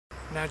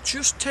Now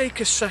just take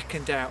a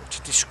second out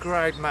to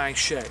describe my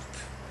shape.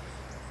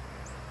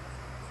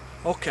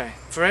 Okay,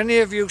 for any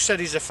of you who said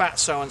he's a fat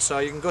so-and-so,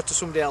 you can go to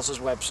somebody else's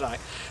website.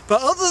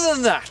 But other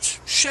than that,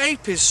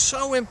 shape is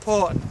so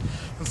important.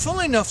 And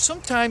funnily enough,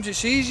 sometimes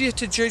it's easier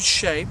to judge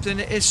shape than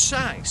it is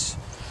size.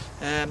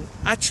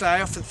 Actually,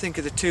 I often think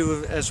of the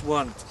two as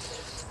one.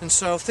 And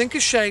so think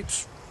of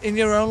shapes in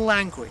your own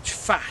language.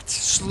 Fat,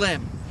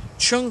 slim,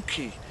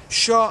 chunky,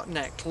 short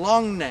neck,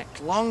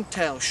 long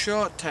tail,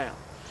 short tail.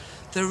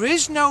 There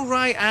is no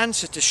right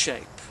answer to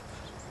shape,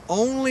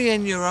 only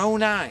in your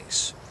own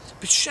eyes.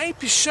 But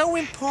shape is so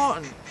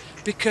important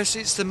because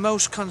it's the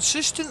most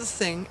consistent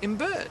thing in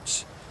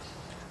birds.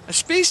 A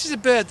species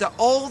of bird, they're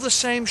all the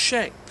same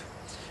shape.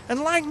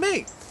 And like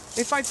me,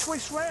 if I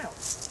twist round,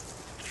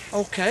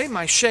 okay,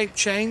 my shape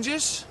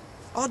changes,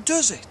 or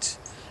does it?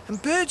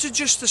 And birds are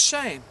just the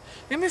same.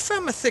 And if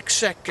I'm a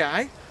thick-set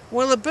guy,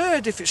 well, a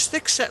bird, if it's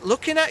thick-set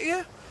looking at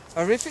you,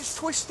 or if it's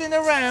twisting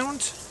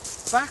around,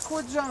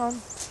 backwards on,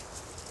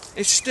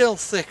 it's still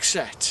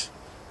thick-set.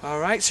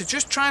 Alright, so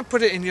just try and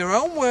put it in your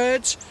own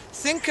words,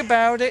 think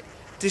about it,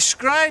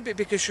 describe it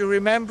because you'll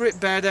remember it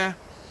better,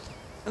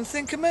 and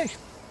think of me.